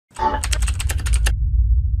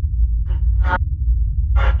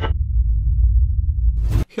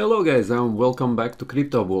Hello guys, and welcome back to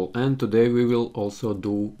Crypto Bull, and today we will also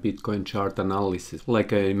do Bitcoin chart analysis.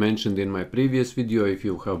 Like I mentioned in my previous video, if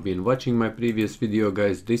you have been watching my previous video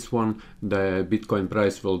guys, this one, the Bitcoin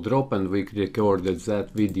price will drop, and we recorded that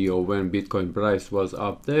video when Bitcoin price was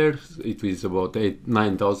up there. It was about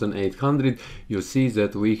 9,800. You see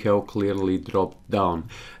that we have clearly dropped down.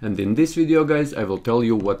 And in this video guys, I will tell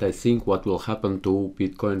you what I think what will happen to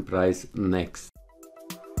Bitcoin price next.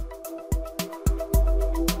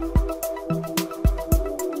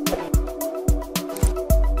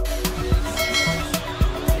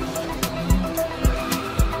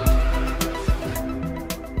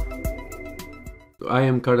 I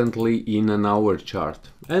am currently in an hour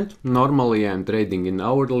chart, and normally I am trading in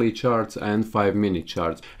hourly charts and 5-minute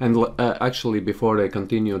charts. And actually, before I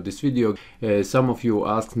continue this video, some of you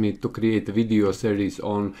asked me to create a video series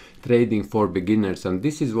on trading for beginners, and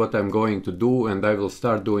this is what I'm going to do, and I will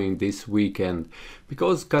start doing this weekend.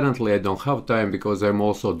 Because currently I don't have time, because I'm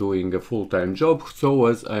also doing a full-time job, so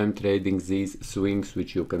as I am trading these swings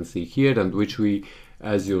which you can see here, and which we,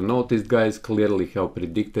 as you noticed guys, clearly have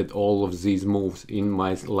predicted all of these moves in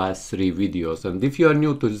my last 3 videos. And if you are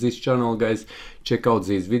new to this channel guys, check out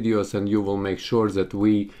these videos and you will make sure that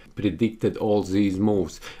we predicted all these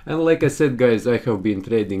moves. And like I said guys, I have been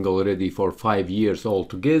trading already for 5 years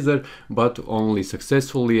altogether, but only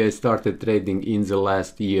successfully I started trading in the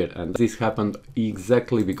last year, and this happened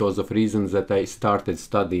exactly because of reasons that I started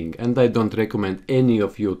studying. And I don't recommend any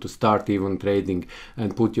of you to start even trading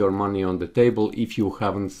and put your money on the table if you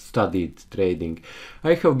haven't studied trading.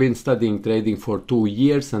 I have been studying trading for 2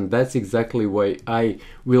 years, and that's exactly why I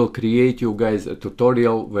will create you guys a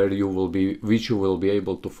tutorial which you will be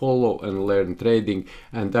able to follow and learn trading,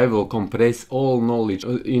 and I will compress all knowledge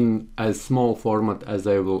in as small format as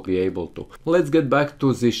I will be able to. Let's get back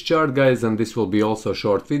to this chart guys, and this will be also a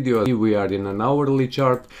short video. We are in an hourly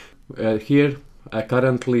chart. Here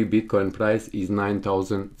currently Bitcoin price is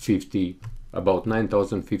about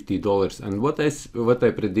 $9,050, and what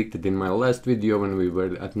I predicted in my last video when we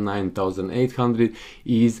were at 9,800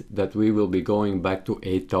 is that we will be going back to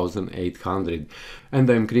 8,800. And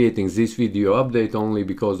I'm creating this video update only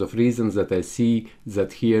because of reasons that I see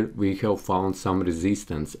that here we have found some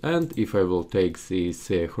resistance. And if I will take this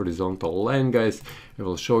horizontal line guys, I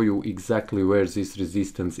will show you exactly where this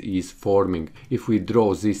resistance is forming. If we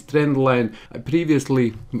draw this trend line,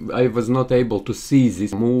 previously I was not able to see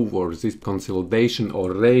this move or this consolidation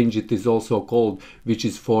or range it is also called, which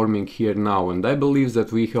is forming here now. And I believe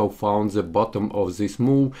that we have found the bottom of this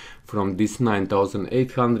move from this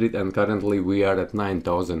 9,800, and currently we are at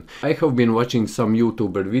 9,000. I have been watching some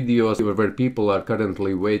YouTuber videos where people are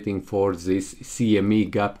currently waiting for this CME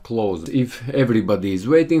gap close. If everybody is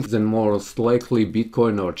waiting, then most likely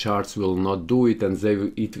Bitcoin or charts will not do it, and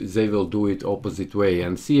they will do it opposite way.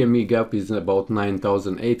 And CME gap is about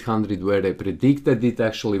 9,800, where I predicted it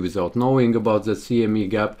actually without knowing about the CME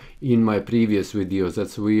gap in my previous videos.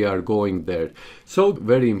 That's we are going there. So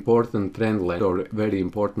very important trend line or very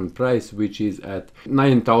important price, which is at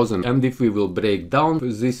 9,000. And if we will break down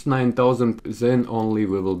this 9,000, then only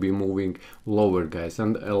we will be moving lower guys.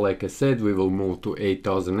 And like I said, we will move to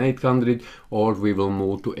 8,800 or we will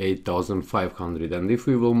move to 8,500. And if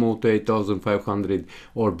we will move to 8,500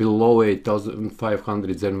 or below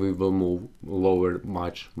 8,500, then we will move lower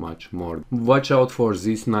much more. Watch out for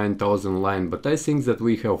this 9,000 line, but I think that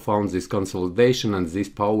we have found this consolidation, and this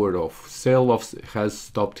power of sell-offs has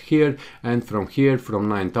stopped here, and from here, from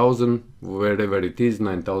 9,000, wherever it is,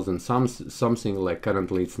 9,000 something, like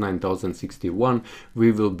currently it's 9,061,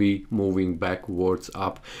 we will be moving backwards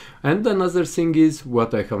up. And another thing is,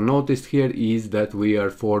 what I have noticed here is that we are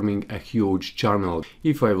forming a huge channel.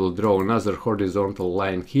 If I will draw another horizontal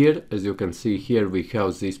line here, as you can see here we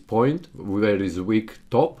have this point where is weak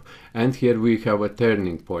top, and here we have a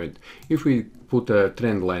turning point. If we put a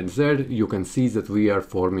trend line there, you can see that we are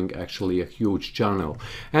forming actually a huge channel.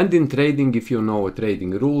 And in trading, if you know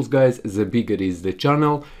trading rules guys, the bigger is the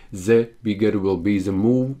channel, the bigger will be the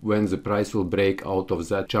move when the price will break out of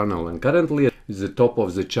that channel. And currently the top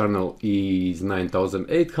of the channel is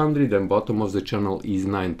 9,800 and bottom of the channel is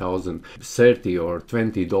 9,030 or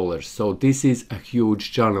 $20. So this is a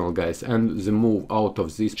huge channel guys, and the move out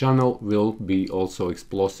of this channel will be also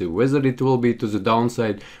explosive. Whether it will be to the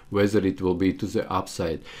downside, whether it will be to the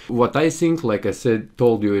upside. What I think, like I said,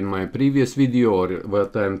 told you in my previous video, or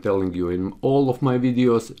what I'm telling you in all of my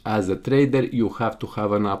videos, as a trader you have to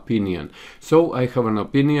have an opinion. So I have an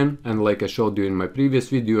opinion, and like I showed you in my previous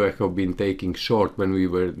video, I have been taking short when we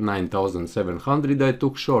were 9,700. I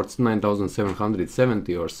took shorts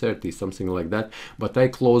 9,770 or 30, something like that, but I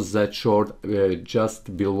closed that short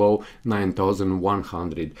just below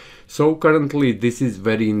 9,100. So currently this is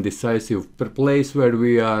very indecisive place where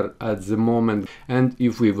we are at the moment, and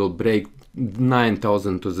if we will break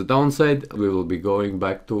 9,000 to the downside, we will be going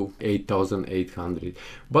back to 8,800.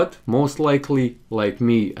 But most likely, like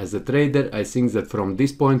me as a trader, I think that from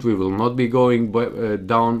this point we will not be going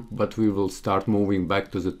down, but we will start moving back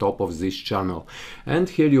to the top of this channel. And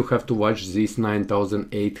here you have to watch this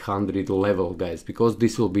 9,800 level, guys, because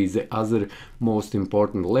this will be the other most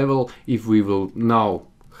important level. If we will now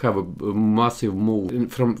have a massive move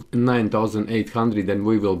from 9,800 and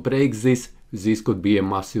we will break this could be a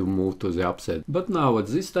massive move to the upside. But now at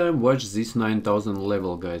this time, watch this 9,000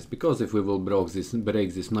 level, guys, because if we will break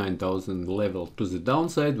this 9,000 level to the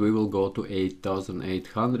downside, we will go to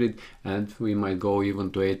 8,800 and we might go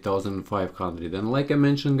even to 8,500. And like I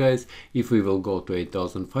mentioned, guys, if we will go to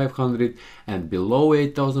 8,500 and below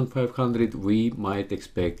 8,500, we might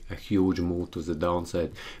expect a huge move to the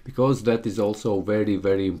downside, because that is also very,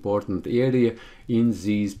 very important area in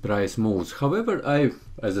these price moves. However,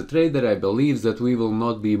 as a trader, I believe that we will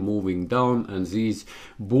not be moving down, and these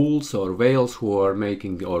bulls or whales who are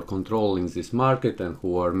making or controlling this market and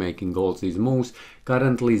who are making all these moves,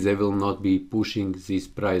 currently they will not be pushing this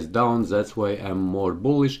price down. That's why I'm more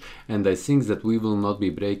bullish, and I think that we will not be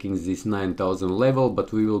breaking this 9,000 level,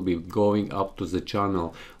 but we will be going up to the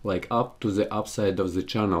channel, like up to the upside of the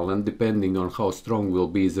channel. And depending on how strong will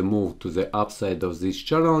be the move to the upside of this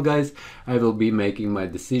channel, guys, I will be making my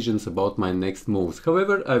decisions about my next moves.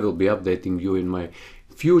 However, I will be updating you in my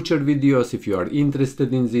future videos. If you are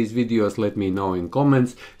interested in these videos, let me know in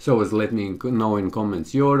comments. So let me know in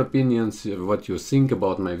comments your opinions, what you think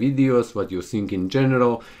about my videos, what you think in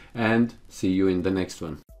general, and see you in the next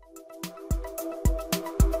one.